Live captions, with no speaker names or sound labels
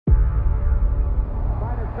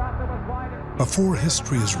Before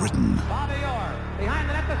history is written,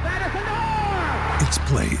 it's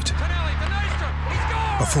played.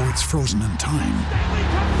 Before it's frozen in time,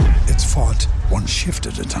 it's fought one shift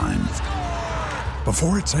at a time.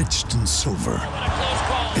 Before it's etched in silver,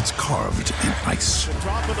 it's carved in ice.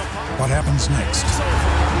 What happens next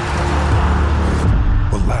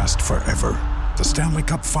will last forever. The Stanley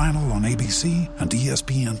Cup Final on ABC and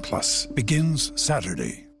ESPN Plus begins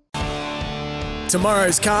Saturday.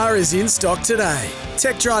 Tomorrow's car is in stock today.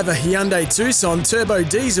 Tech driver Hyundai Tucson Turbo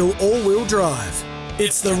Diesel All-Wheel Drive.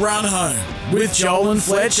 It's the Run Home with Joel and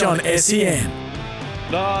Fletch on SEN.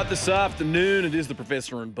 This afternoon, it is the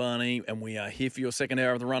Professor and Barney, and we are here for your second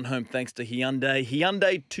hour of the Run Home thanks to Hyundai.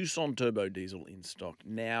 Hyundai Tucson Turbo Diesel in stock.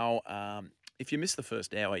 Now, if you missed the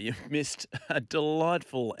first hour, you missed a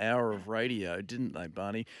delightful hour of radio, didn't they,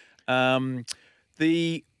 Barney?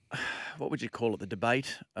 What would you call it, the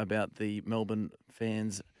debate about the Melbourne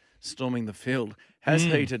fans storming the field has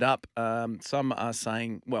heated up. Some are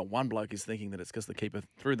saying, well, one bloke is thinking that it's because the keeper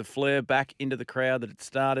threw the flare back into the crowd that it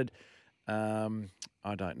started.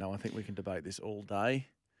 I don't know. I think we can debate this all day.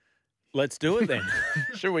 Let's do it then.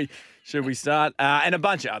 Should we start? And a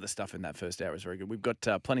bunch of other stuff in that first hour is very good. We've got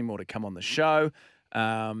plenty more to come on the show.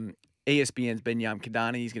 ESPN's Ben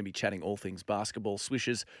Kadani, he's going to be chatting all things basketball.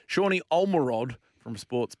 Swishers. Shawnee Olmerod from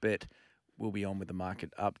Sportsbet will be on with the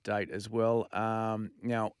market update as well.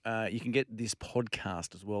 Now, you can get this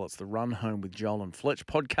podcast as well. It's the Run Home with Joel and Fletch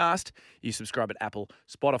podcast. You subscribe at Apple,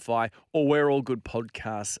 Spotify, or where all good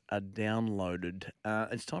podcasts are downloaded.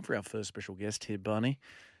 It's time for our first special guest here, Barney.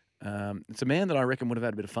 It's a man that I reckon would have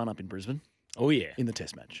had a bit of fun up in Brisbane. Oh, yeah. In the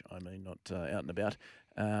Test match. I mean, not out and about.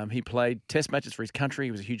 He played Test matches for his country.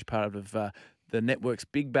 He was a huge part of the network's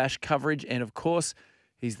Big Bash coverage. And, of course,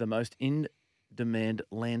 he's the most in-demand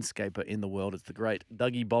landscaper in the world. It's the great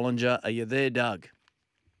Dougie Bollinger. Are you there, Doug?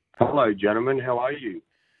 Hello, gentlemen. How are you?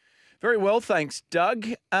 Very well, thanks, Doug.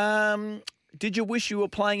 Did you wish you were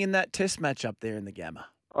playing in that Test match up there in the Gamma?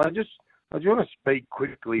 I just want to speak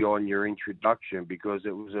quickly on your introduction because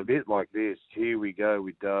it was a bit like this. Here we go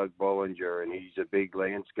with Doug Bollinger, and he's a big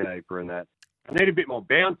landscaper and that. I need a bit more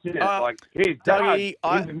bounce in it. Like, here's Dougie,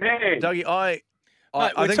 Doug, he's the man. Dougie, I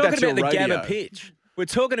we're think talking that's about the your radio. Gabba pitch. We're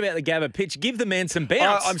talking about the Gabba pitch. Give the man some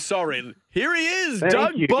bounce. I'm sorry. Here he is, Thank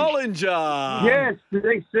Doug you. Bollinger. Yes, did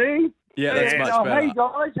they see? Yeah, that's much better. Hey,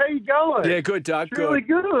 guys, how you going? Yeah, good, Doug. It's really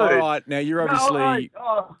good. All right, now you're obviously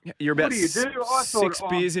you're about what do you do? I thought, 6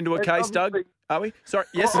 beers into a case, Doug. Are we? Sorry.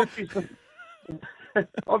 Yes.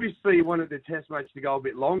 Obviously, you wanted the Test match to go a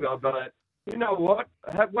bit longer, but you know what?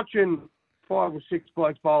 Watching 5 or 6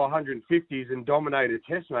 blokes bowl 150s and dominate a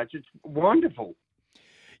Test match, it's wonderful.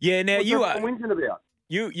 Yeah. Now What's you that are whinging about?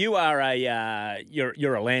 you are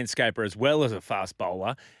you're a landscaper as well as a fast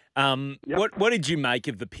bowler. Yep. What did you make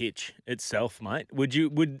of the pitch itself, mate?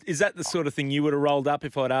 Is that the sort of thing you would have rolled up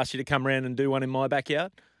if I'd asked you to come around and do one in my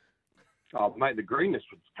backyard? Oh, mate, the greenness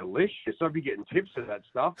was delicious. I'd be getting tips of that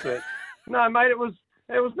stuff, but no, mate, it was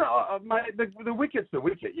not, mate. The wicket's the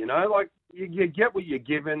wicket, you know. Like you get what you're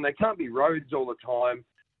given. They can't be roads all the time.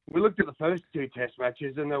 We looked at the first 2 Test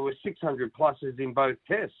matches, and there were 600 pluses in both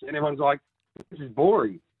tests, and everyone's like, "This is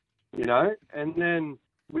boring," you know. And then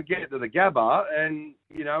we get to the Gabba, and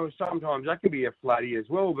you know, sometimes that can be a flatty as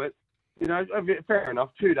well, but. You know, fair enough.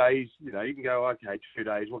 2 days, you know, you can go, okay, 2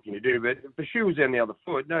 days, what can you do? But if the shoe was down the other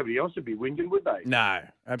foot, nobody else would be whinging, would they? No,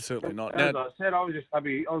 absolutely not. As I said, I was just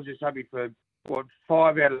happy for,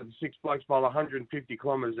 5 out of the 6 blokes bowl 150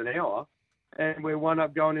 kilometres an hour, and we're one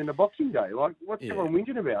up going into Boxing Day. Like, what's everyone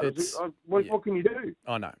whinging about? What can you do?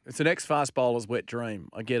 I know. It's an ex-fast bowler's wet dream.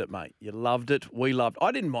 I get it, mate. You loved it. We loved it.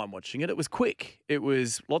 I didn't mind watching it. It was quick. It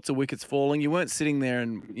was lots of wickets falling. You weren't sitting there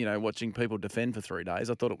and, you know, watching people defend for 3 days.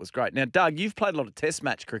 I thought it was great. Now, Doug, you've played a lot of Test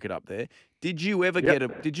match cricket up there. Did you ever get a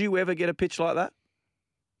pitch like that?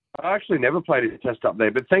 I actually never played a Test up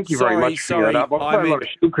there, but thank you very much for that up. I played a lot of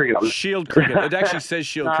Shield cricket up there. Shield cricket. It actually says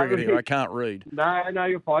Shield cricket here. I can't read. No,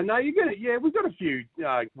 you're fine. No, you get it. Yeah, we've got a few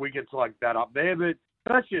wickets like that up there, but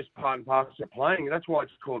that's just part and parcel of playing. That's why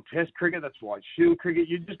it's called Test cricket. That's why it's Shield cricket.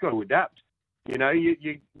 You just got to adapt. You know,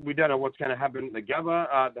 we don't know what's going to happen at the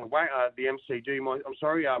Gabba, the MCG.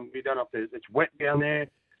 We don't know if it's wet down there.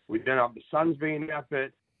 We don't know if the sun's being out,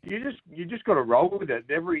 but you just got to roll with it.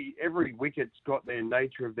 Every wicket's got their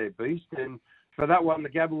nature of their beast, and for that one, the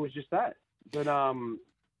Gabba was just that. But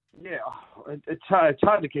it's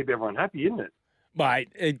hard to keep everyone happy, isn't it? Mate,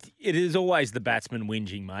 it is always the batsman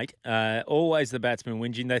whinging, mate. Always the batsman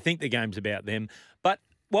whinging. They think the game's about them. But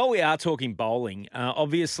while we are talking bowling,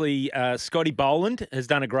 obviously Scotty Boland has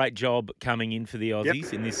done a great job coming in for the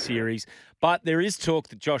Aussies in this series, but there is talk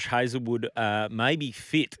that Josh Hazlewood may be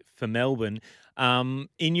fit for Melbourne. In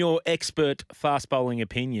your expert fast bowling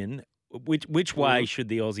opinion, which way should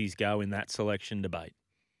the Aussies go in that selection debate?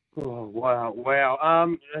 Oh, wow.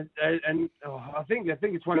 I think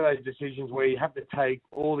it's one of those decisions where you have to take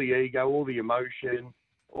all the ego, all the emotion,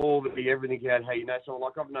 all the everything out. Hey, so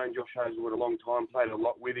like I've known Josh Hazlewood a long time, played a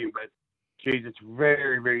lot with him, but geez, it's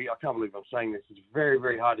very, very. I can't believe I'm saying this. It's very,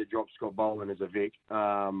 very hard to drop Scott Boland as a Vic. He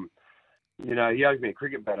owes me a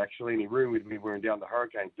cricket bat actually, and he roomed with me when we were down the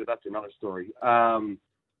Hurricanes, but that's another story.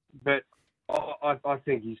 But I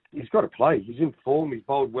think he's got to play. He's in form. He's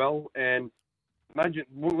bowled well, and imagine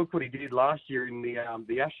look what he did last year in the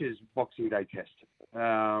Ashes Boxing Day Test.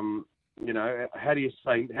 How do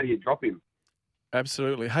you drop him?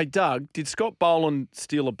 Absolutely. Hey, Doug, did Scott Boland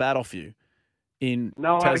steal a bat off you in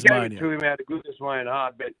No, Tasmania? I gave it to him out of goodness of my own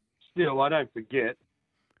heart, but still, I don't forget.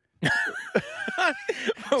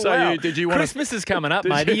 So did you want Christmas is coming up,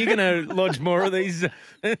 mate. Are you going to lodge more of these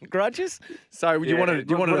grudges? So you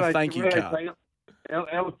wanted a thank you card.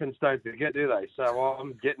 Elephants don't forget, do they? So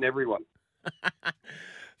I'm getting everyone.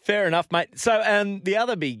 Fair enough, mate. So the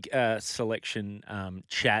other big selection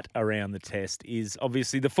chat around the test is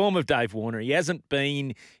obviously the form of Dave Warner. He hasn't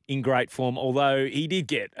been in great form, although he did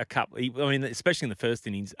get a couple, especially in the first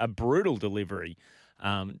innings, a brutal delivery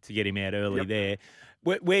to get him out early there.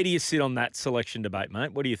 Where do you sit on that selection debate,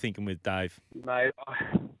 mate? What are you thinking with Dave? Mate,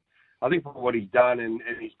 I think for what he's done and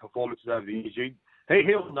his performances over the years,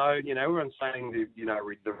 he'll know, everyone's saying the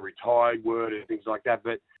retired word and things like that,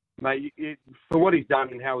 but mate, for what he's done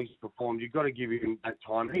and how he's performed, you've got to give him that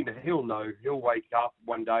time. He'll know. He'll wake up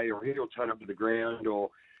one day, or he'll turn up to the ground, or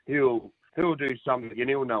he'll do something, and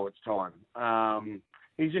he'll know it's time.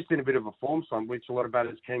 He's just in a bit of a form slump, which a lot of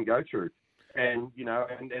batters can go through. And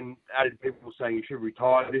and added people saying he should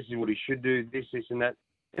retire. This is what he should do. This, and that.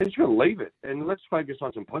 And just got to leave it, and let's focus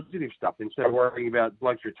on some positive stuff instead of worrying about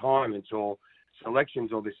blokes' retirements or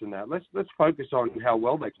selections or this and that. Let's focus on how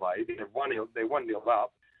well they played. They're 1-0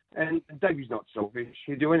 up. And Davey's not selfish.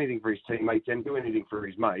 He'll do anything for his teammates and do anything for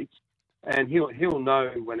his mates. And he'll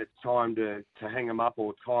know when it's time to hang him up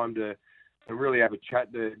or time to really have a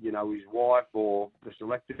chat to, his wife or the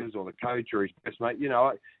selectors or the coach or his best mate.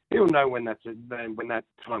 He'll know when that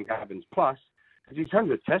time happens. Plus, in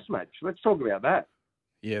terms of test match, let's talk about that.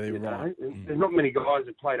 Yeah, they're right. There's not many guys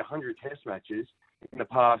that played 100 test matches in the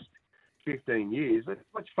past 15 years.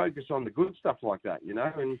 Let's focus on the good stuff like that,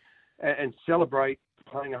 and celebrate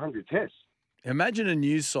playing 100 tests. Imagine a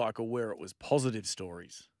news cycle where it was positive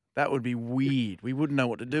stories. That would be weird. We wouldn't know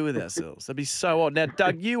what to do with ourselves. That'd be so odd. Now,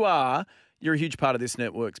 Doug, you're a huge part of this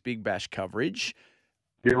network's Big Bash coverage.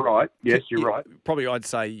 You're right. Yes, you're right. Probably I'd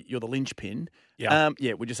say you're the linchpin. Yeah.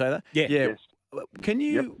 Would you say that? Yeah. Yes.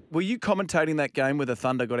 Were you commentating that game where the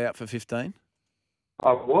Thunder got out for 15?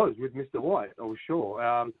 I was with Mr. White. I was sure.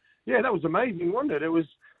 That was amazing, wasn't it?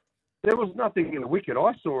 There was nothing in the wicket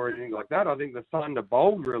I saw or anything like that. I think the Thunder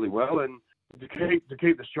bowled really well, and to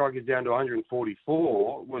keep the strikers down to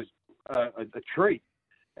 144 was a treat.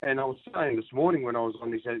 And I was saying this morning when I was on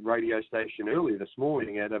this radio station earlier this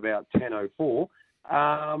morning at about 10:04,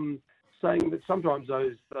 saying that sometimes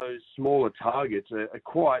those smaller targets are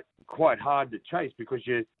quite hard to chase because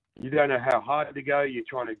you don't know how hard to go. You're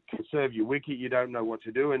trying to conserve your wicket. You don't know what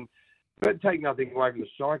to do. But take nothing away from the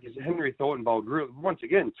strikers. Henry Thornton bowled once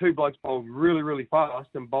again. Two blokes bowled really, really fast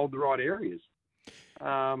and bowled the right areas,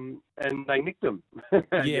 and they nicked them.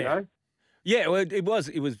 Yeah. Yeah, well, it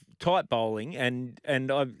was tight bowling, and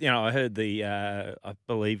I heard I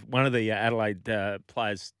believe one of the Adelaide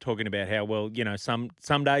players talking about how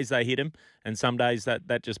some days they hit him, and some days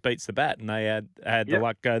that just beats the bat, and they had the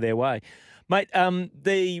luck go their way, mate.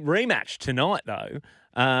 The rematch tonight, though.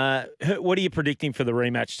 What are you predicting for the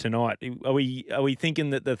rematch tonight? Are we thinking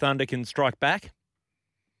that the Thunder can strike back?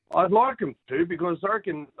 I'd like them to, because I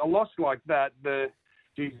reckon a loss like that, the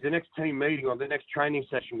next team meeting or the next training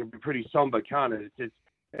session can be pretty somber, can't it?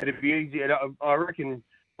 It'd be easy. I reckon,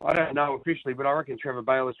 I don't know officially, but I reckon Trevor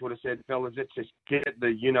Bayliss would have said, fellas, let's just get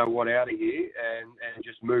the you-know-what out of here and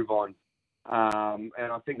just move on.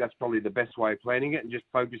 And I think that's probably the best way of planning it and just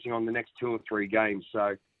focusing on the next 2 or 3 games.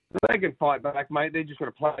 So they can fight back, mate. They're just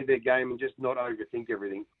going to play their game and just not overthink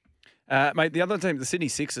everything. Mate, the other team, the Sydney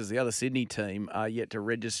Sixers, the other Sydney team, are yet to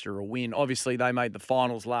register a win. Obviously, they made the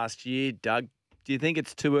finals last year. Doug, do you think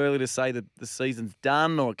it's too early to say that the season's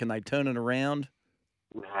done, or can they turn it around?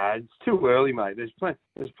 Nah, it's too early, mate. There's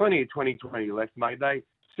plenty of 2020 left, mate.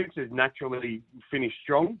 Sixers naturally finish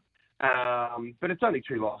strong. But it's only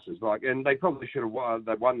 2 losses, and they probably should have won.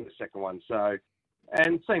 They won the second one, so.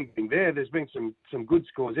 And same thing there. There's been some good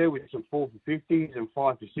scores there with some 4 for 50s and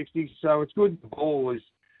 5 for 60s. So it's good. The ball is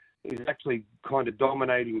actually kind of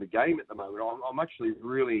dominating the game at the moment. I'm actually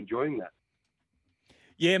really enjoying that.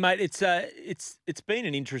 Yeah, mate, it's been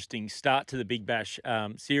an interesting start to the Big Bash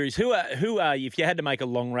series. Who are you, if you had to make a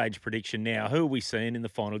long range prediction now? Who are we seeing in the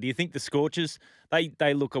final? Do you think the Scorchers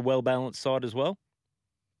they look a well balanced side as well?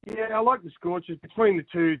 Yeah, I like the Scorchers. Between the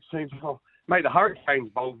two teams, mate, the Hurricanes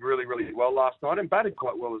bowled really, really well last night and batted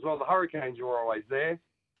quite well as well. The Hurricanes were always there,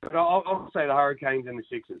 but I'll say the Hurricanes and the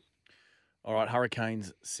Sixers. All right,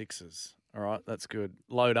 Hurricanes, Sixers. All right, that's good.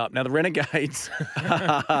 Load up. Now, the Renegades,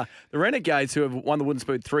 who have won the Wooden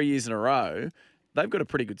Spoon 3 years in a row, they've got a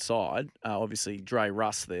pretty good side. Obviously, Dre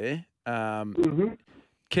Russ there. Do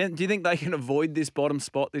you think they can avoid this bottom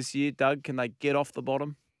spot this year, Doug? Can they get off the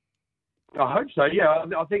bottom? I hope so. Yeah,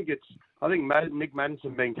 I think Nick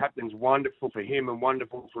Maddinson being captain's wonderful for him and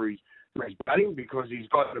wonderful for his batting because he's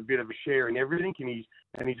got a bit of a share in everything and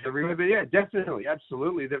he's everywhere. But yeah, definitely,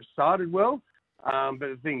 absolutely, they've started well. But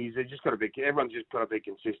the thing is, everyone's just got to be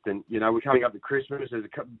consistent. You know, we're coming up to Christmas. There's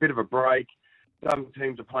a bit of a break. Some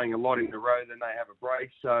teams are playing a lot in a row, then they have a break.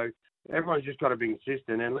 So everyone's just got to be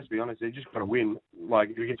consistent. And let's be honest, they've just got to win. Like,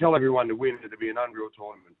 if you can tell everyone to win, it'll be an unreal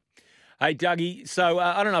tournament. Hey, Dougie, so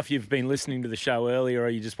I don't know if you've been listening to the show earlier or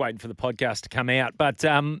you're just waiting for the podcast to come out, but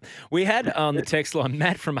we had on the text line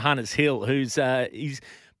Matt from Hunters Hill, he's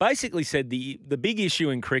basically said the big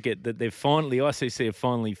issue in cricket that the ICC have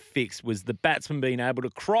finally fixed was the batsman being able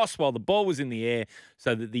to cross while the ball was in the air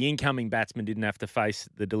so that the incoming batsman didn't have to face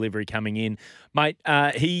the delivery coming in. Mate,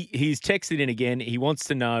 he's texted in again. He wants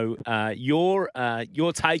to know your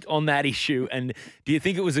take on that issue, and do you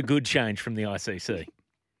think it was a good change from the ICC?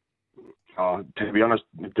 To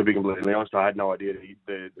be completely honest, I had no idea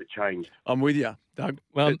the change. I'm with you, Doug.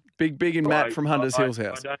 Well, big and Matt from Hunters Hill's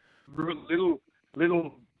house. Little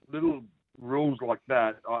rules like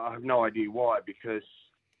that, I have no idea why, because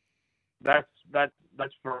that's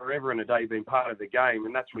forever and a day been part of the game,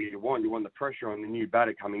 and that's what you want. You want the pressure on the new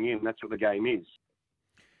batter coming in. That's what the game is.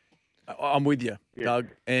 I'm with you, Doug,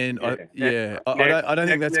 and I don't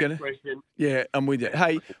think that's going to. Yeah, I'm with you.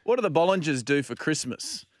 Hey, what do the Bollingers do for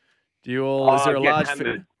Christmas? Do you all? Is there a large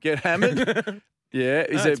get hammered? Yeah,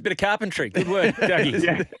 it's a bit of carpentry. Good work,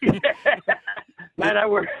 Dougie. No,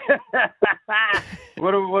 don't worry.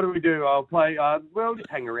 What do we do? I'll play. We'll just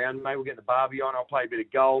hang around, mate. We'll get the barbie on. I'll play a bit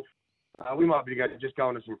of golf. We might be going to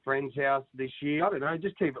some friends' house this year. I don't know.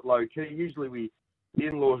 Just keep it low key. Usually the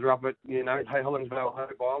in-laws are up at Helensvale,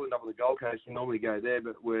 Hope Island, up on the Gold Coast. We normally go there,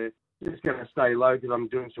 but we're just going to stay low because I'm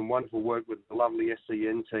doing some wonderful work with the lovely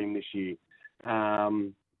SCN team this year.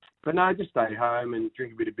 But no, just stay home and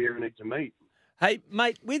drink a bit of beer and eat some meat. Hey,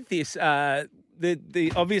 mate, with this,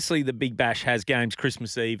 obviously the Big Bash has games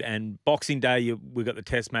Christmas Eve and Boxing Day. We've got the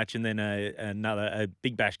Test match and then a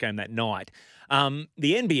Big Bash game that night. The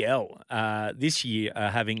NBL this year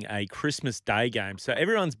are having a Christmas Day game, so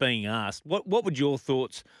everyone's being asked, what would your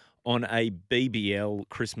thoughts on a BBL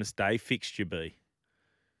Christmas Day fixture be?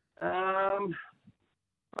 I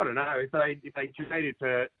don't know if they traded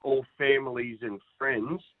for all families and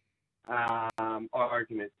friends. I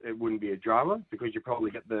reckon it wouldn't be a drama because you probably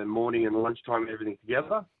get the morning and the lunchtime and everything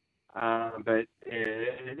together. But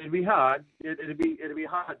it'd be hard. It'd be a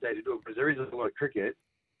hard day to do it because there is a lot of cricket,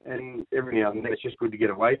 and every now and then it's just good to get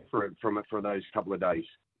away from it for those couple of days.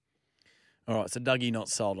 All right, so Dougie not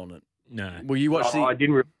sold on it. No. Will you watch I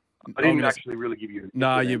didn't actually really give you.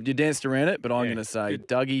 No, you danced around it, but I'm going to say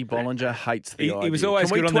Dougie Bollinger hates the idea. He was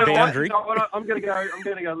always good on the boundary. I'm going to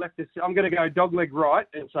go left. I'm going to go dogleg right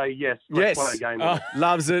and say yes. Let's play a game.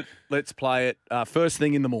 Loves it. Let's play it. First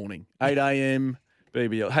thing in the morning, 8 a.m.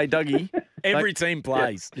 BBL. Hey, Dougie. Every team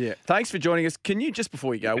plays. Yeah. Thanks for joining us. Can you, just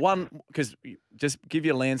before you go, just give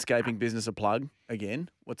your landscaping business a plug again.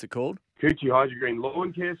 What's it called? Coochie Hydrogreen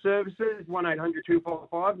Lawn Care Services,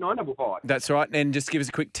 1-800-255-955. That's right. And just give us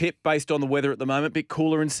a quick tip based on the weather at the moment. Bit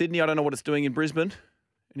cooler in Sydney. I don't know what it's doing in Brisbane.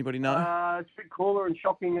 Anybody know? It's a bit cooler and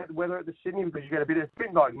shocking at the weather at the Sydney because you get it's a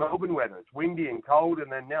bit like Melbourne weather. It's windy and cold,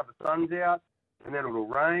 and then now the sun's out, and then it'll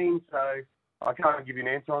rain. So I can't give you an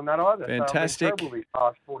answer on that either. Fantastic. So probably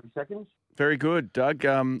past 40 seconds. Very good, Doug.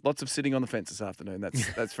 Lots of sitting on the fence this afternoon.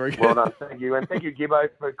 That's very good. Well done. Thank you. And thank you, Gibbo,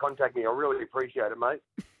 for contacting me. I really appreciate it, mate.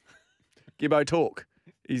 Gibbo talk.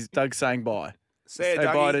 Is Doug saying bye? Say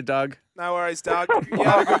bye to Doug. No worries, Doug. You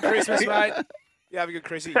have a good Christmas, mate. You have a good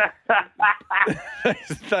Chrissy.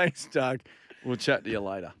 Thanks, Doug. We'll chat to you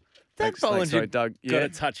later. Thanks, Bollinger sorry, Doug. got Yeah. a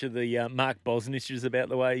touch of the Mark Bosniches about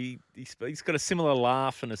the way he speaks. He's got a similar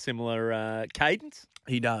laugh and a similar cadence.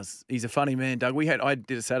 He does. He's a funny man, Doug. I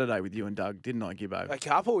did a Saturday with you and Doug, didn't I, Gibbo? A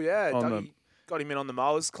couple, yeah. On Dougie got him in on the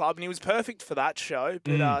Mowers Club, and he was perfect for that show.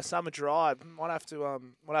 But Summer Drive might have to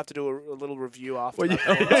do a little review after. Well,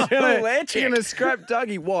 that. you're gonna scrap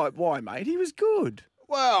Dougie. Why, mate? He was good.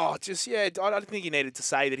 Well, just I don't think he needed to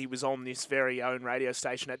say that he was on this very own radio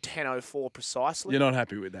station at 10:04 precisely. You're not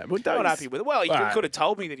happy with that. Well, Not happy with it. Well, he Right. could have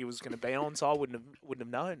told me that he was going to be on, so I wouldn't have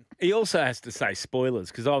known. He also has to say spoilers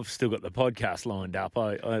because I've still got the podcast lined up.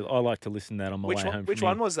 I like to listen to that on my way home. Which from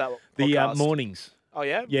one here. was that? The podcast? mornings? Oh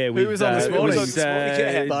yeah. Yeah, Who was on this it morning? was,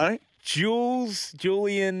 Yeah. Mate.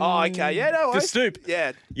 Julian. Oh, okay. Yeah, no The worries. Stoop.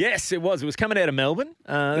 Yeah. Yes, it was. It was coming out of Melbourne.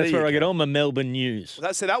 That's you where I get all my Melbourne news.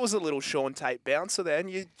 Well, that was a little Sean Tate bouncer then.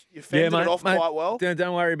 You fended it off quite well.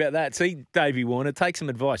 Don't worry about that. See, Davey Warner, take some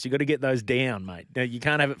advice. You've got to get those down, mate. Now, you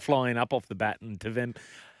can't have it flying up off the bat and to them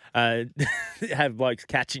have blokes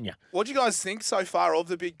catching you. What do you guys think so far of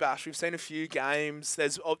the Big Bash? We've seen a few games.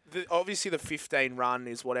 There's obviously the 15 run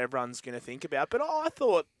is what everyone's going to think about. But I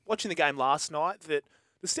thought, watching the game last night, that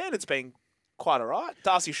the standard's been quite all right.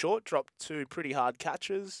 Darcy Short dropped 2 pretty hard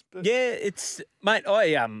catches. But Yeah, it's mate.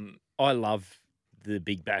 I love the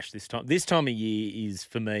Big Bash this time. This time of year is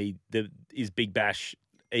for me is Big Bash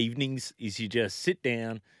evenings. Is you just sit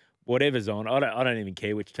down, whatever's on. I don't even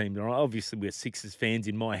care which teams are on. Obviously, we're Sixers fans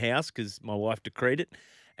in my house because my wife decreed it,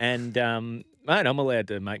 and mate, I'm allowed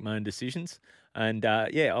to make my own decisions. And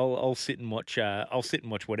I'll sit and watch. I'll sit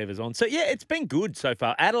and watch whatever's on. So yeah, it's been good so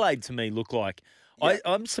far. Adelaide to me look like.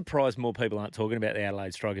 I'm surprised more people aren't talking about the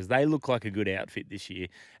Adelaide Strikers. They look like a good outfit this year.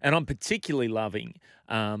 And I'm particularly loving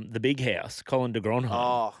the big house, Colin de Gronholm.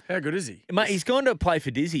 oh, How good is he? Mate, he's gone to play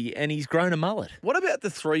for Dizzy and he's grown a mullet. What about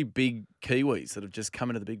the 3 big Kiwis that have just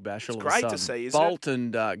come into the Big Bash all of a great sudden? to see, isn't it? Bolt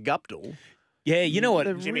and Guptill. Yeah, you know what?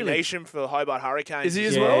 They're Jimmy really- Neesham for Hobart Hurricanes. Is he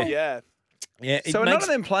as Yeah. well? Yeah. Yeah, it So none makes- of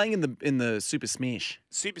them playing in the Super Smash.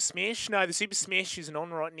 Super Smash? No, the Super Smash isn't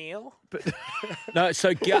on right now. No,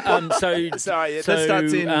 so Sorry, yeah, so, That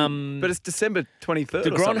starts in, but it's December 23rd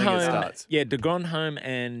de or something it Gronholm, starts. yeah, de Gronholm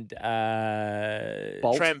and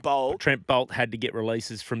Bolt. Trent Bolt. Bolt had to get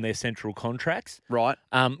releases from their central contracts. Right.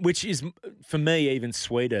 Which is, for me, even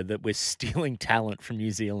sweeter that we're stealing talent from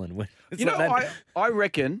New Zealand. It's You know, like that- I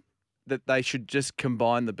reckon that they should just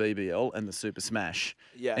combine the BBL and the Super Smash.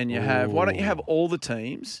 Yeah. And you have, why don't you have all the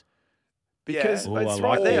teams? Because Yeah. Ooh, it's I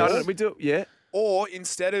right like there. this. We do it. Yeah. Or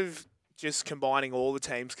instead of just combining all the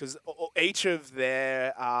teams, because each of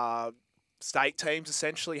their state teams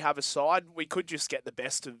essentially have a side, we could just get the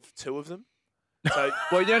best of 2 of them. So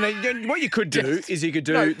Well, what you could do is you could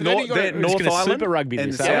do No, but then you gotta- North gonna Island Super Rugby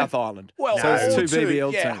and this, South aren't Island. Well, so it's or 2 two,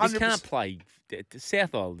 BBL yeah, teams. You 100%. can't play the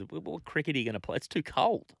South Island. What cricket are you going to play? It's too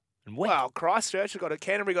cold and wet. well, Christchurch have got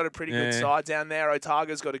Canterbury got a pretty good Yeah. side down there.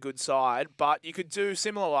 Otaga's got a good side, but you could do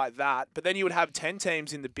similar like that. But then you would have 10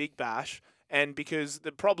 teams in the Big Bash, and because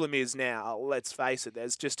the problem is now, let's face it,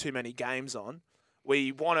 there's just too many games on.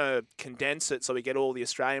 We want to condense it so we get all the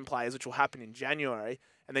Australian players, which will happen in January,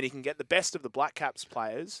 and then you can get the best of the Black Caps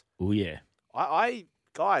players. Oh, yeah.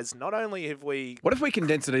 Guys, not only have we What if we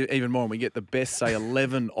condense it even more and we get the best, say,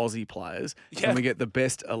 11 Aussie players Yeah. and we get the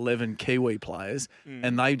best 11 Kiwi players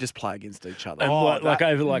and they just play against each other? And Oh, like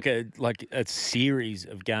over like a series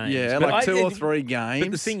of games. Yeah, But like 2 or and- 3 games.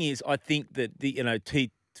 But the thing is, I think that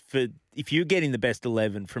if you're getting the best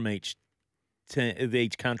 11 from each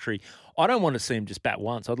country, I don't want to see them just bat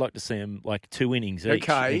once. I'd like to see them like 2 innings each.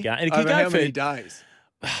 Okay. And it can Over go how for many days?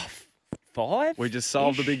 5. We just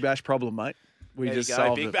solved the Big Bash problem, mate. We there just you go,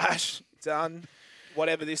 solved Big it. Bash done.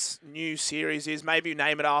 Whatever this new series is, maybe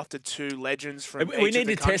name it after 2 legends from We each need of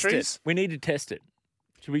the to test countries. it. We need to test it.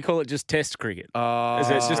 Should we call it just Test Cricket? Oh, It's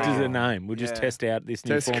just as a name. We'll just Yeah. test out this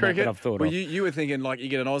new Test format cricket. that I've thought well, of. you were thinking like you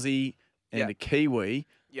get an Aussie and Yeah. a Kiwi,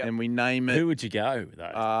 Yep. and we name it. Who would you go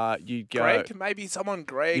though? You'd go. Greg, maybe someone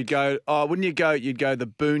Greg. You'd go. Oh, wouldn't you go? You'd go the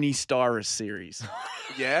Booney Styrus series.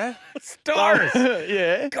 Yeah. Styrus.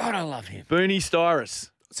 yeah. God, I love him. Booney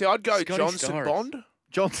Styrus. See, I'd go Scotty Johnson Styrus. Bond.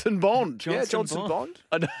 Johnson Bond. Yeah, Johnson Johnson Bond.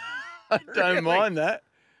 Bond. I don't mind that.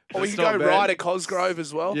 Or we That's could not go bad. Ryder Cosgrove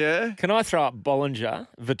as well. Yeah. Can I throw up Bollinger,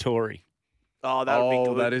 Vittori? Oh, that would be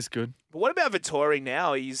good. That is good. But what about Vittori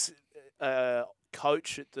now? He's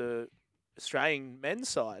coach at the Australian men's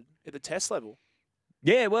side at the Test level.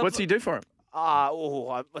 Yeah, well, What's he do for him?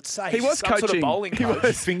 Let's say He he's was some coaching. sort of bowling he coach.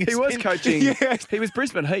 was, Finger he was spin. coaching. Yeah. He was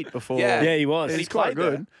Brisbane Heat before. Yeah. Yeah, he was. He's He quite played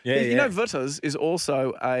good. there. Yeah, You yeah. know, Vitters is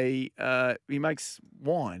also he makes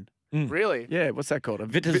wine. Really? Yeah, what's that called?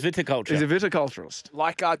 Vitters viticulture. He's a viticulturist.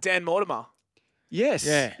 Like Dan Mortimer. Yes.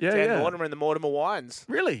 Yeah. Yeah. Dan yeah. Mortimer and the Mortimer Wines.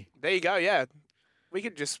 Really? There you go. Yeah. We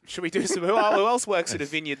could just. Should we do some? Who else works at a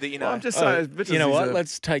vineyard that you know? Well, I'm just saying. You know what?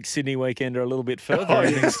 Let's take Sydney Weekender a little bit further. Oh,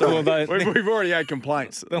 and yeah, explore sorry. the, We've already had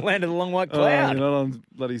complaints. the land of the long white Oh, cloud. you're not on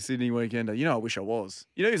bloody Sydney Weekender. You know, I wish I was.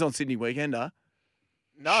 You know who's on Sydney Weekender?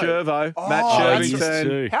 no. Shervo, Oh, Matt that's Shervington.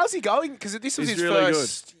 too. How's he going? Because this was He's his really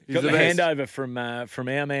first. good. He's Got the best. handover from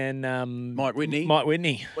our man Mike Whitney. Mike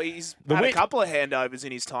Whitney. Well, he's The had wit. a couple of handovers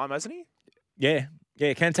in his time, hasn't he?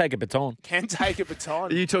 Yeah, can take a baton. Can take a Are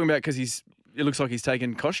baton. you talking about because it looks like he's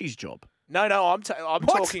taken Koshi's job? No, I'm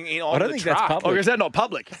talking in on I don't the think track. that's public. Oh, is that not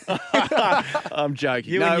public? I'm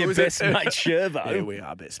joking. You No, and it your was best a- mate Shervo. Yeah, we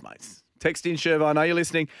are best mates. Text in, Shervo. I know you're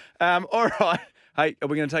listening. All right. Hey, are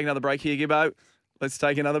we going to take another break here, Gibbo? Let's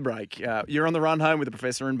take another break. You're on the run home with the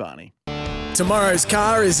Professor and Barney. Tomorrow's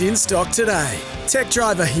car is in stock today. Tech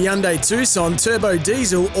driver Hyundai Tucson Turbo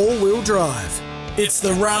Diesel All-Wheel Drive. It's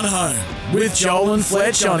the run home with Joel and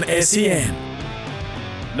Fletch on SEN.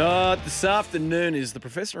 No, this afternoon is the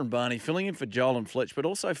Professor and Barney filling in for Joel and Fletch, but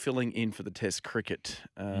also filling in for the Test cricket.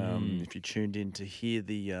 If you tuned in to hear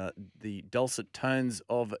the dulcet tones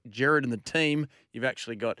of Jared and the team, you've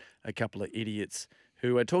actually got a couple of idiots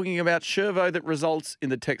who are talking about Shervo that results in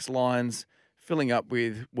the text lines filling up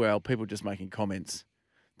with, well, people just making comments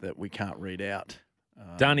that we can't read out.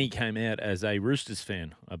 Dunny came out as a Roosters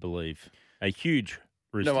fan, I believe. A huge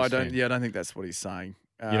Roosters No, I don't. fan. Yeah, I don't think that's what he's saying.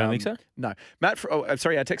 You don't think so? No. Matt,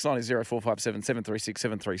 sorry, our text line is 0457 736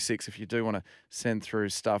 736. If you do want to send through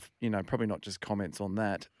stuff, probably not just comments on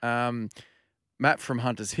that. Matt from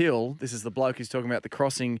Hunters Hill, this is the bloke who's talking about the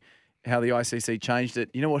crossing, how the ICC changed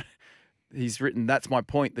it. You know what? He's written, that's my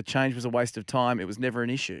point. The change was a waste of time. It was never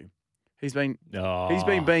an issue. He's been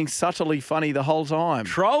being subtly funny the whole time.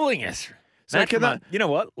 Trolling us. So Matt can from that- you know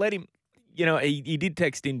what? Let him. He did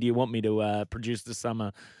text in, do you want me to produce the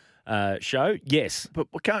summer show? Yes. But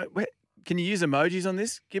can you use emojis on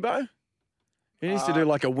this, Gibbo? He needs to do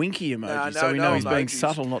like a winky emoji so we know he's being emojis.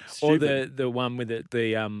 subtle, not Or stupid. the one with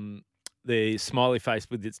the smiley face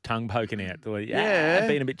with its tongue poking out. Like, Yeah.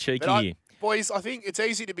 being a bit cheeky But here. Boys, I think it's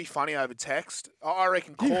easy to be funny over text. I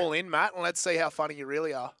reckon call in, Matt, and let's see how funny you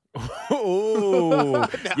really are. Oh,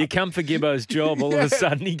 you come for Gibbo's job. All of a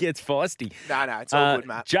sudden, he gets feisty. No, it's all good,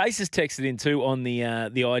 Matt. Jace has texted in too on the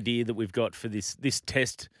idea that we've got for this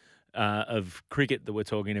test of cricket that we're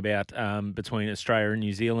talking about between Australia and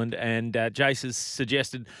New Zealand. And Jace has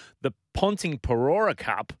suggested the Ponting Perora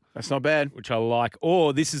Cup, That's not bad. which I like.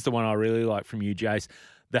 Or this is the one I really like from you, Jace,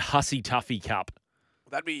 the Hussy Tuffy Cup.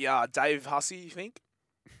 That'd be Dave Hussey, you think?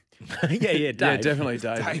 yeah, Dave. Yeah, definitely,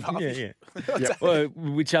 Dave. Dave Hussey. Yeah. Well,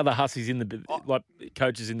 which other Hussies in the like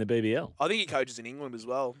coaches in the BBL? I think he coaches in England as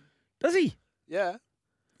well. Does he? Yeah,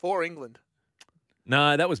 for England.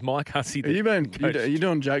 No, that was Mike Hussey. Are you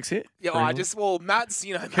doing jokes here? Yeah, Matt's,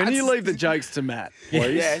 Can you leave the jokes to Matt,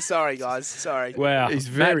 please? Yeah, sorry, guys. Sorry. Wow, He's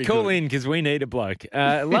very Matt, call good. in because we need a bloke.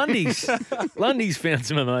 Lundy's found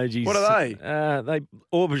some emojis. What are they? They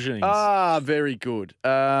aubergines. Ah, very good.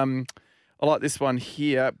 I like this one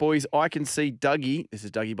here. Boys, I can see Dougie, this is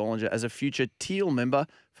Dougie Bollinger, as a future Teal member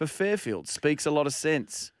for Fairfield. Speaks a lot of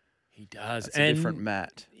sense. He does, That's a different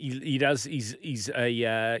Matt. He does. He's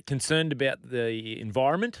concerned about the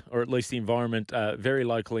environment, or at least the environment very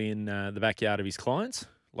locally in the backyard of his clients.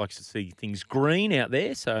 Likes to see things green out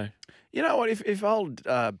there. So You know what? If old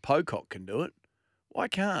Pocock can do it, why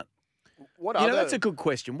can't? What You other? know, that's a good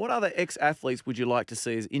question. What other ex-athletes would you like to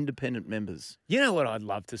see as independent members? you know what I'd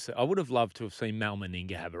love to see. I would have loved to have seen Mal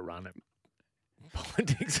Meninga have a run at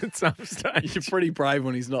politics at some stage. You're pretty brave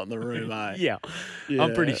when he's not in the room, eh? Yeah,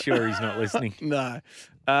 I'm pretty sure he's not listening. No.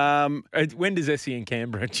 When does SEN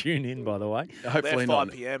Canberra tune in, by the way? Hopefully They're 5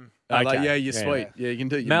 not. p.m. Yeah, you're Yeah, sweet. yeah. Yeah, you can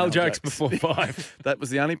do your Mal Mal jokes before 5. That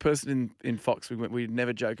was the only person in Fox we'd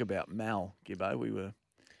never joke about Mal, Gibbo. We were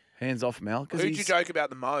hands off Mal because Who'd he's you joke about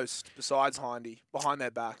the most besides Hindy? Behind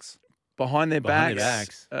their backs. behind their Behind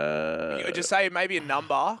backs. their You could just say maybe a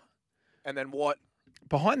number, and then what?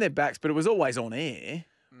 Behind their backs, but it was always on air.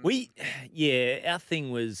 Our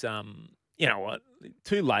thing was, you know what,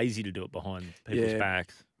 too lazy to do it behind people's Yeah.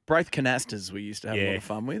 backs. Braith Canastas we used to have a lot Yeah. of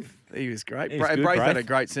fun with. He was great. He was good, Braith had a Braith.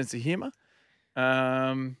 great sense of humour.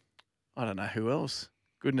 I don't know who else.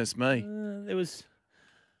 Goodness me. There was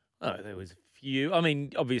a few. I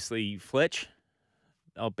mean, obviously Fletch,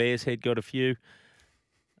 old Bear's Head got a few.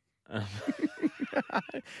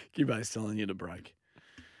 Gibbo's telling you to break.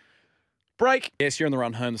 Break. Yes, you're on the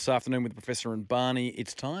run home this afternoon with Professor and Barney.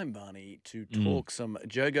 It's time, Barney, to talk some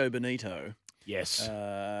Jogo Bonito, Yes.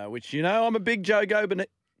 which, I'm a big Jogo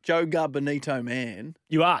Joga Benito man.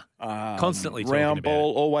 You are constantly talking Round about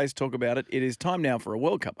ball, always talk about it. It is time now for a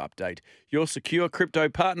World Cup update. Your secure crypto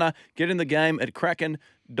partner. Get in the game at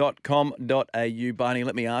kraken.com.au. Barney,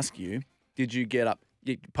 let me ask you, did you get up?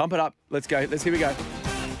 You pump it up. Let's go. Here we go.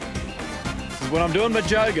 This is what I'm doing,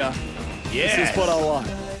 Majoga. Yes. This is what I like.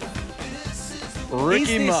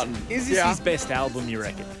 Ricky Martin. Is this his best album, you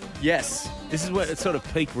reckon? Yes. This is what it's sort of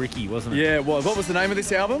peak Ricky, wasn't it? Yeah, well, what was the name of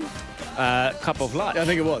this album? Cup of Life. I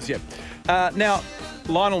think it was, yeah. Now,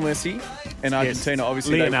 Lionel Messi and Argentina,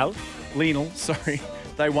 obviously. Lionel, sorry.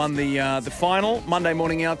 They won the final, Monday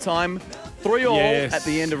morning our time. 3-3 at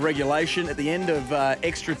the end of regulation, at the end of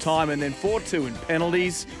extra time, and then 4-2 in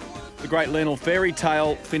penalties. The great Lionel fairy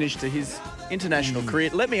tale finished to his international career.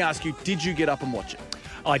 Let me ask you, did you get up and watch it?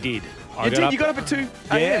 I did. You got up at 2 a.m.?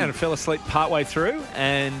 Yeah, and I fell asleep partway through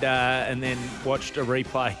and then watched a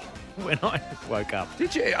replay when I woke up.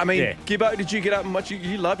 Did you? I mean, Yeah. Gibbo, did you get up and watch?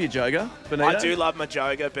 You love your Joga, Benito? I do love my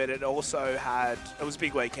Joga, but it was a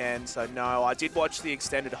big weekend, so no, I did watch the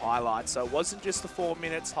extended highlights. So it wasn't just the 4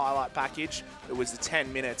 minutes highlight package, it was the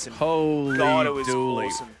 10 minutes. And Holy God, it was dooly.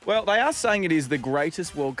 awesome. Well, they are saying it is the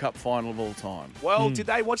greatest World Cup final of all time. Well, did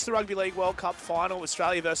they watch the Rugby League World Cup final,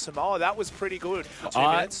 Australia versus Samoa? That was pretty good. 2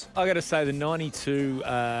 minutes. I got to say the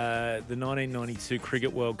 1992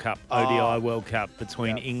 Cricket World Cup, ODI World Cup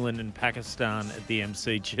between England and Pakistan at the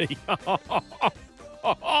MCG.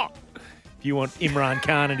 If you want Imran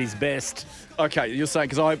Khan at his best. Okay, you're saying,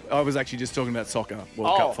 because I was actually just talking about soccer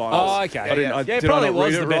World Cup finals. Oh, okay. I didn't- Yeah, did I probably not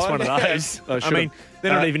was read the it best right? one of those. I I should've. mean,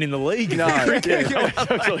 they're not even in the league. No, Rugby just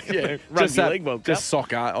League World Cup. Just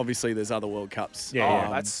soccer. Obviously, there's other World Cups. Yeah,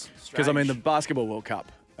 that's Because, I mean, the strange. basketball World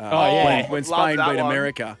Cup. yeah. When Love Spain that beat one.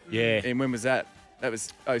 America. Yeah. And when was that? That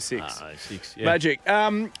was 06. 6, yeah. Magic.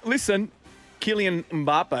 Listen, Kylian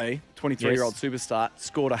Mbappe, 23-year-old superstar,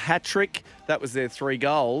 scored a hat-trick. That was their 3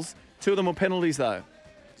 goals. 2 of them were penalties, though.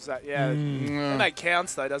 Is that, and that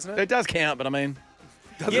counts, though, doesn't it? It does count, but I mean...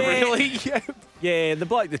 Does it really? Yeah, the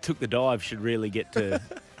bloke that took the dive should really get the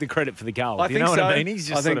credit for the goal. I you think know so. what I mean? He's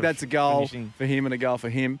just I think sort of that's a goal finishing. for him and a goal for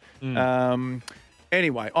him.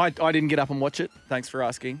 Anyway, I didn't get up and watch it. Thanks for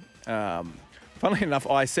asking. Funnily enough,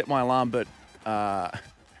 I set my alarm, but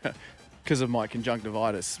because of my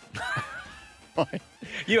conjunctivitis.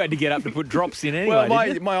 You had to get up to put drops in anyway. Well,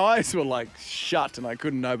 didn't you? my eyes were like shut and I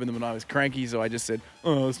couldn't open them and I was cranky, so I just said,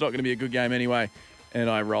 oh, it's not going to be a good game anyway. And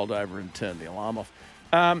I rolled over and turned the alarm off.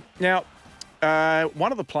 Now,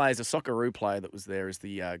 one of the players, a Socceroo player that was there, is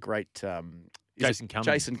the great Jason Cummings.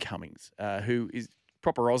 Jason Cummings, who is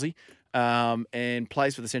proper Aussie and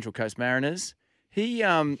plays for the Central Coast Mariners. He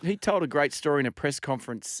told a great story in a press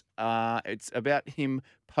conference. It's about him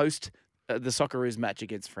post the Socceroos match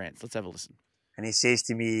against France. Let's have a listen. And he says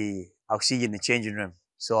to me, I'll see you in the changing room.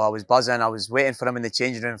 So I was buzzing. I was waiting for him in the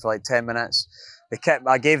changing room for like 10 minutes.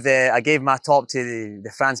 I gave my top to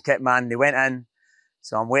the France kit man. They went in.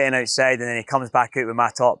 So I'm waiting outside and then he comes back out with my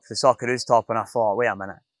top, the Socceroos top. And I thought, wait a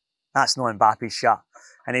minute, that's not Mbappe's shot.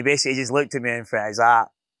 And he basically just looked at me and thought,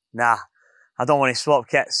 nah, I don't want to swap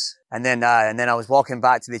kits. And then I was walking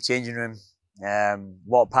back to the changing room,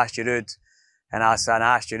 walked past Giroud. And I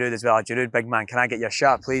asked Giroud as well, Giroud, big man, can I get your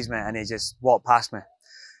shirt, please, mate? And he just walked past me.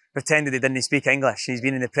 Pretended he didn't speak English. He's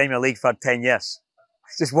been in the Premier League for 10 years.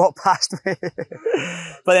 Just walked past me.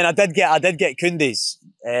 But then I did get Koundés,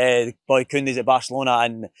 boy Koundés at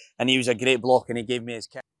Barcelona, and he was a great bloke and he gave me his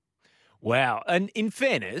kit. Wow. And in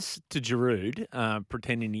fairness to Giroud,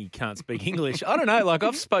 pretending he can't speak English, I don't know, like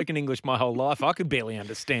I've spoken English my whole life. I could barely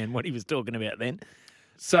understand what he was talking about then.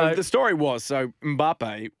 So the story was,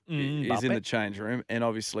 Mbappe is in Mbappe. the change room, and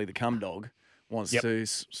obviously the cum dog wants to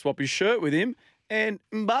swap his shirt with him, and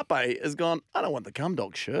Mbappe has gone, I don't want the cum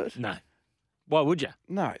dog shirt. No. Why would you?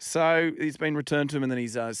 No. So he's been returned to him, and then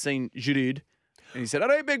he's seen Giroud, and he said,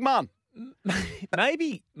 hey, big man.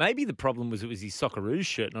 Maybe the problem was it was his Socceroos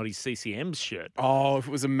shirt, not his CCM's shirt. Oh, if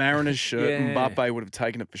it was a Mariners shirt, Yeah. Mbappe would have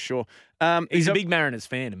taken it for sure. He's a big Mariners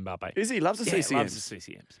fan, Mbappe. Is he? Loves the CCMs. Loves the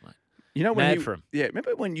CCMs, mate. You know when Mad for him. Yeah,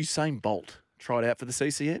 remember when Usain Bolt tried out for the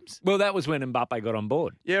CCMs? Well, that was when Mbappe got on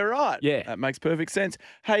board. Yeah, right. Yeah. That makes perfect sense.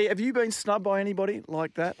 Hey, have you been snubbed by anybody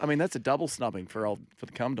like that? I mean, that's a double snubbing for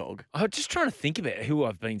the cum dog. I'm just trying to think about who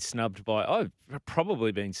I've been snubbed by. I've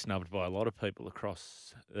probably been snubbed by a lot of people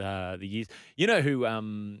across the years. You know who?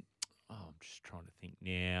 I'm just trying to think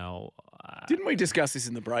now. Didn't we discuss this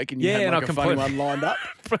in the break? And you Yeah, had and like I a funny completely- one lined up,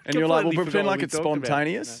 and you're like, "Well, completely pretend forgot like we it's talked about it.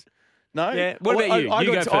 spontaneous." No. Yeah. What about you? I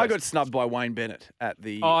You got go I got first. snubbed by Wayne Bennett at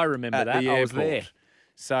the. Oh, I remember at that. the I was airport. there.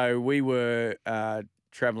 So we were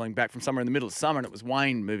travelling back from somewhere in the middle of summer, and it was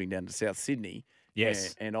Wayne moving down to South Sydney.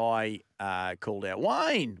 Yes. And I called out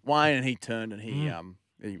Wayne, and he turned and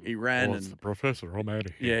He ran it's the professor. I'm out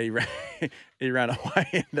of here. yeah, he ran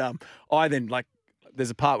away. And I then,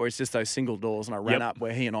 there's a part where it's just those single doors, and I ran up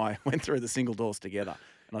where he and I went through the single doors together.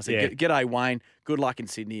 And I said, G'day, Wayne. Good luck in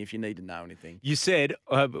Sydney if you need to know anything. You said,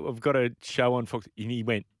 I've got a show on Fox. And he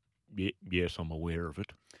went, yes, I'm aware of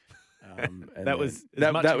it. That was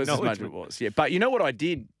as much as it was. Yeah. But you know what I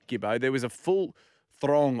did, Gibbo? There was a full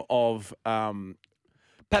throng of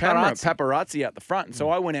paparazzi out the front. And so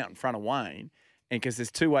I went out in front of Wayne. And because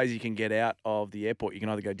there's two ways you can get out of the airport. You can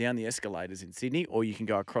either go down the escalators in Sydney or you can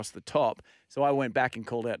go across the top. So I went back and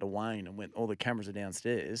called out to Wayne and went, all the cameras are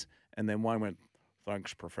downstairs. And then Wayne went,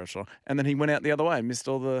 thanks, Professor. And then he went out the other way and missed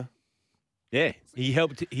all the... Yeah, he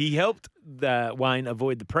helped Wayne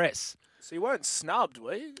avoid the press. So you weren't snubbed,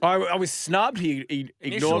 were you? I was snubbed. He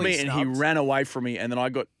ignored me and he snubbed. ran away from me. And then I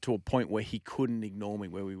got to a point where he couldn't ignore me,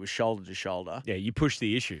 where we were shoulder to shoulder. Yeah, you pushed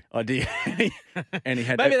the issue. I did. And he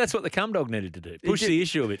had Maybe that's what the cum dog needed to do. Push the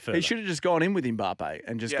issue a bit further. He should have just gone in with Mbappe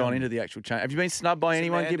and just gone into the actual chain. Have you been snubbed by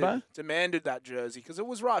anyone, Gibbo? Demanded that jersey because it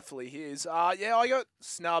was rightfully his. Yeah, I got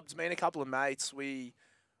snubbed. Me and a couple of mates,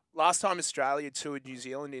 last time Australia toured New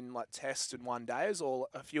Zealand in test in 1 day,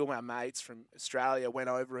 a few of our mates from Australia went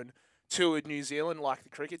over and toured New Zealand like the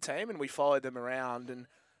cricket team, and we followed them around. And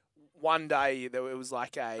one day it was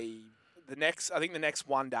the next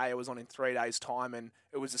 1 day it was on in 3 days' time, and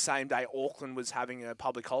it was the same day Auckland was having a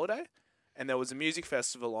public holiday, and there was a music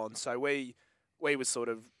festival on. So we were sort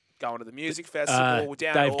of going to the music festival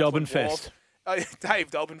down Dave at Dobbin Auckland Fest.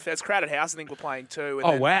 Dave Dobbin Fest, Crowded House, I think we're playing too.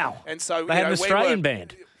 And wow! And so they had an Australian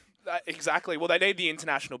band. Exactly. Well, they need the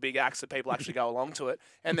international big acts so people actually go along to it.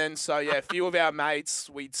 And then, a few of our mates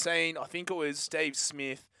we'd seen, I think it was Steve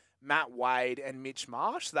Smith, Matt Wade, and Mitch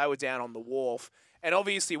Marsh. They were down on the wharf. And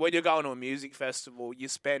obviously, when you're going to a music festival, you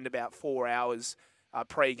spend about 4 hours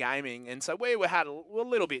pre-gaming. And so we were a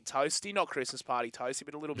little bit toasty, not Christmas party toasty,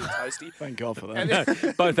 but a little bit toasty. Thank God for that.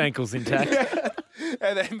 Then, both ankles intact.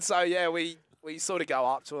 And then, we sort of go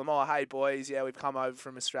up to them. Oh, hey, boys, we've come over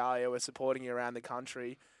from Australia. We're supporting you around the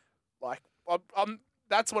country.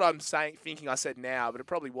 That's what I'm thinking I said now, but it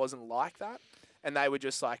probably wasn't like that. And they were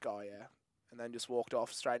just like, oh, yeah. And then just walked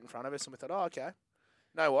off straight in front of us. And we thought, oh, okay.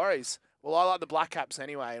 No worries. Well, I like the Black Caps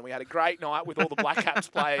anyway. And we had a great night with all the Black Caps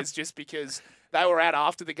players just because they were out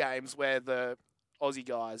after the games where the Aussie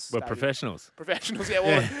guys were professionals. Professionals, yeah.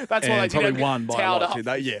 Well, that's why they probably won by a lot up. too.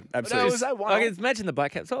 Yeah, No, absolutely. was that one? I can imagine the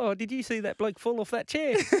Black Caps. Oh, did you see that bloke fall off that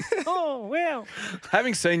chair? Oh, wow.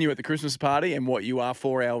 Having seen you at the Christmas party and what you are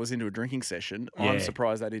 4 hours into a drinking session, I'm Yeah.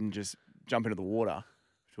 surprised they didn't just jump into the water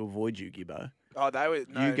to avoid you, Gibbo. Oh, they were.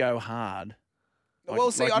 No. You go hard.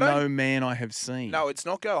 Well, see, like I don't. no man I have seen. No, it's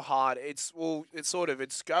not go hard. It's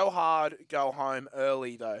go hard, go home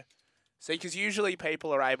early though. See, because usually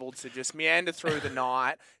people are able to just meander through the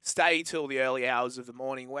night, stay till the early hours of the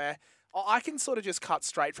morning, where I can sort of just cut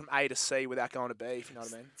straight from A to C without going to B, if you know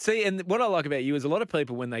what I mean. See, and what I like about you is a lot of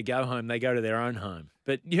people, when they go home, they go to their own home.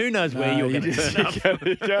 But who knows where you're going to turn up.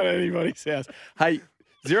 You go to anybody's house. Hey,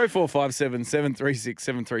 0457 736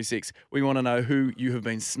 736. We want to know who you have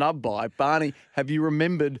been snubbed by. Barney, have you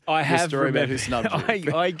remembered I have the story about who remembered. snubbed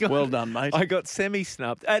you? I got, well done, mate. I got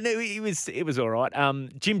semi-snubbed. And it was all right.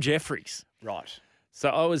 Jim Jeffries. Right. So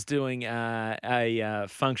I was doing a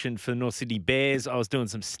function for the North Sydney Bears. I was doing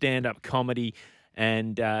some stand-up comedy,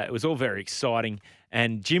 and it was all very exciting.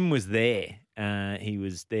 And Jim was there. He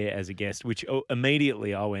was there as a guest, which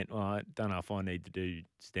immediately I went, I don't know if I need to do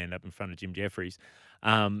stand-up in front of Jim Jeffries.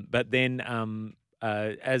 But then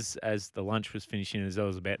as the lunch was finishing, as I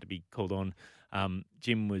was about to be called on,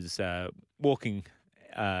 Jim was walking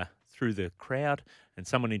through the crowd, and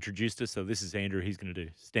someone introduced us. So this is Andrew. He's going to do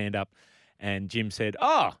stand-up. And Jim said,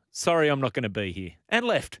 "Oh, sorry, I'm not going to be here," and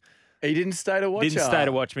left. He didn't stay to watch Didn't stay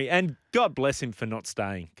to watch me. And God bless him for not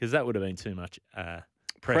staying, because that would have been too much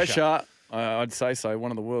pressure. I'd say so. One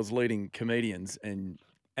of the world's leading comedians. And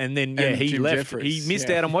then, he Jim left. Jeffries, He missed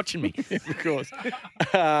out on watching me. of course.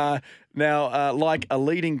 Now, like a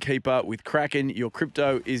leading keeper with Kraken, your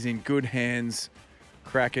crypto is in good hands.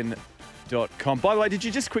 Kraken.com. By the way, did you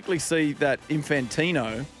just quickly see that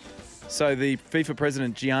Infantino... So the FIFA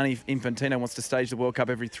president, Gianni Infantino, wants to stage the World Cup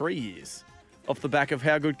every 3 years off the back of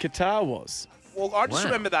how good Qatar was. Well, I just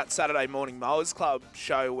remember that Saturday Morning Mowers Club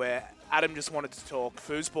show where Adam just wanted to talk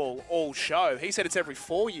foosball all show. He said it's every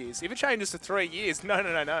 4 years. If it changes to 3 years, no.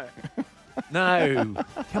 No,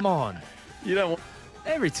 come on. You don't want...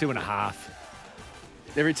 Every 2.5.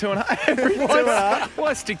 Every 2.5? Every 2.5?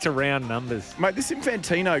 Why stick to round numbers? Mate, this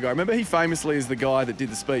Infantino guy, remember he famously is the guy that did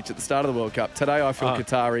the speech at the start of the World Cup. Today I feel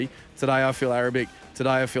Qatari. Today I feel Arabic.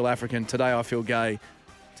 Today I feel African. Today I feel gay.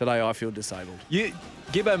 Today I feel disabled.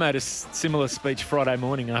 Gibbo made a similar speech Friday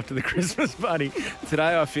morning after the Christmas party.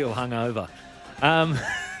 Today I feel hungover.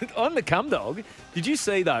 On the cum dog, did you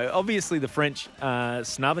see, though, obviously the French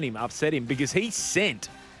snubbing him, upset him, because he sent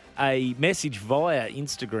a message via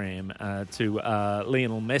Instagram to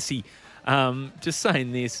Lionel Messi just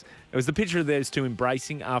saying this. It was the picture of those two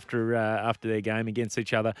embracing after their game against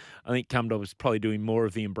each other. I think cum dog was probably doing more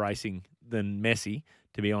of the embracing than Messi,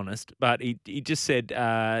 to be honest. But he just said,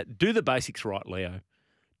 do the basics right, Leo.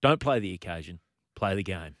 Don't play the occasion. Play the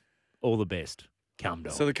game. All the best. Cum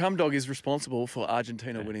dog. So the cum dog is responsible for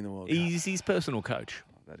Argentina winning the World Cup. He's his personal coach.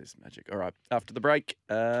 That is magic. All right, after the break,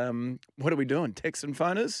 what are we doing? Text and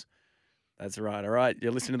phoners? That's right. All right,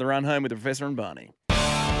 you're listening to The Run Home with the Professor and Barney.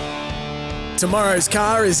 Tomorrow's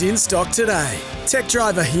car is in stock today. Tech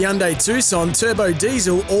driver Hyundai Tucson Turbo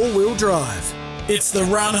Diesel All-Wheel Drive. It's The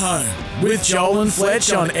Run Home with Joel and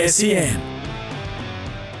Fletch on SEN.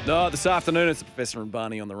 No, this afternoon it's the Professor and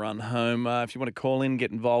Barney on The Run Home. If you want to call in, get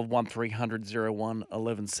involved, 1300 01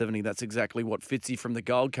 1170. That's exactly what Fitzy from the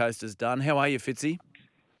Gold Coast has done. How are you, Fitzy?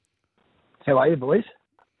 How are you, boys?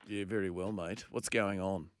 Yeah, very well, mate. What's going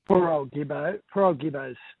on? Poor old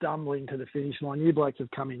Gibbo's stumbling to the finish line. You blokes have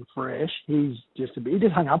come in fresh. He just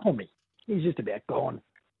hung up on me. He's just about gone.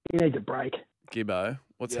 He needs a break. Gibbo,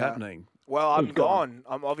 what's happening? Well, I'm gone.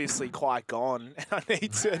 I'm obviously quite gone. I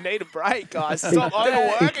need a break, guys. Stop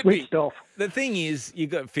overworking me. Switched off. The thing is, you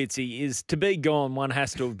got Fitzy, is to be gone, one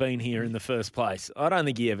has to have been here in the first place. I don't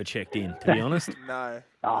think he ever checked in, to be honest. No.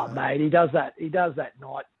 Oh, mate, he does that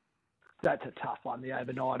night. That's a tough one, the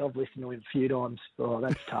overnight. I've listened to him a few times. Oh,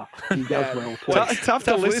 that's tough. He does well too. Tough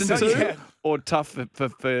to listen to yeah. or tough for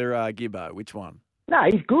Gibbo? Which one? No,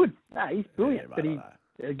 he's good. No, he's brilliant. Yeah,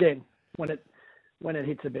 but again, when it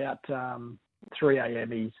hits about 3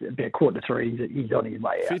 a.m., he's about 2:45. He's on his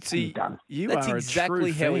way out. Fitzy, He's done. That's are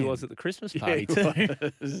exactly a how he fan. was at the Christmas party, Yeah,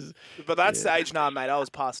 too. But that stage, no, mate, I was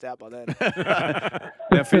passed out by then.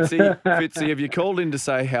 Now, Fitzy, have you called in to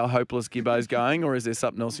say how hopeless Gibbo's going, or is there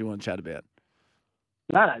something else you want to chat about?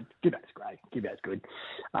 No, Gibbo's great. Gibbo's good.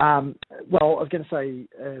 Well, I was going to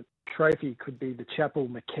say trophy could be the Chapel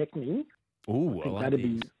McKechnie. Ooh, I like that'd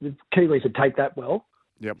these. be the Kiwis would take that well.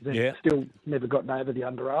 Yep. They've Yeah. still never gotten over the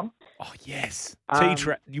underarm. Oh, yes. Um,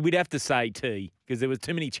 We'd have to say T, because there was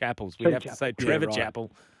too many Chapels. We'd T have to say Chapel. Trevor Yeah, right.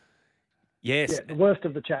 Chapel. Yes. Yeah, the worst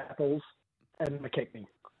of the Chapels and McKechnie.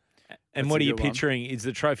 And That's what a are you good one. picturing? Is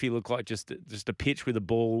the trophy look like just a pitch with a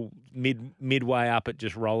ball midway up it,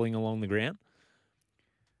 just rolling along the ground?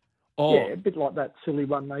 Oh, Yeah, a bit like that silly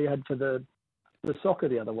one they had for the soccer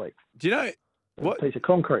the other week. Do you know what? Piece of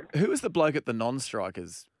concrete. Who was the bloke at the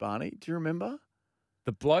non-strikers, Barney? Do you remember?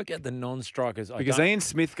 the bloke at the non-strikers. Because Ian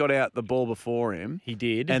Smith got out the ball before him. He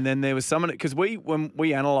did. And then there was someone, because when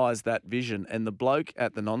we analysed that vision, and the bloke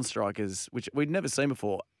at the non-strikers, which we'd never seen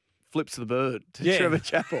before, flips the bird to Trevor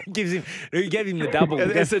Chappell. He gave him the double.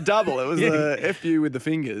 It's a double. It was a FU with the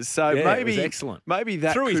fingers. So Yeah, maybe it was excellent. Maybe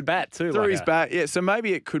that Through his could- bat too. Through like his a- bat, yeah. So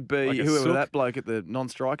maybe it could be like a whoever sook. that bloke at the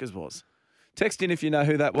non-strikers was. Text in if you know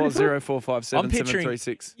who that was. 0457 I'm picturing,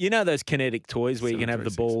 736. you know those kinetic toys where you can have the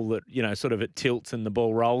 736. ball that, you know, sort of it tilts and the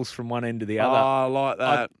ball rolls from one end to the Oh, other. I like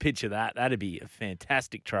that. I'd picture that. That'd be a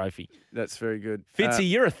fantastic trophy. That's very good. Fitzy,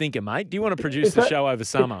 you're a thinker, mate. Do you want to produce Is the that- show over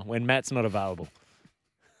summer when Matt's not available?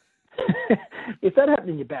 If that happened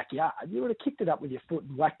in your backyard, you would have kicked it up with your foot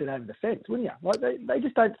and whacked it over the fence, wouldn't you? Like they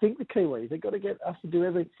just don't think, the Kiwis. They've got to get us to do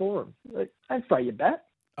everything for them. Don't throw your bat.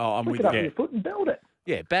 Oh, I'm Pick with it up you. with your foot and belt it.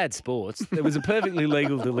 Yeah, bad sports. There was a perfectly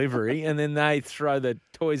legal delivery, and then they throw the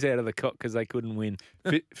toys out of the cot because they couldn't win.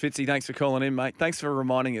 Fitzy, thanks for calling in, mate. Thanks for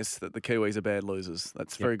reminding us that the Kiwis are bad losers.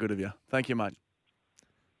 That's very good of you. Thank you, mate.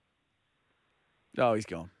 Oh, he's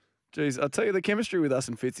gone. Jeez, I'll tell you, the chemistry with us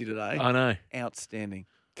and Fitzy today, I know. outstanding.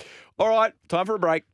 All right, time for a break.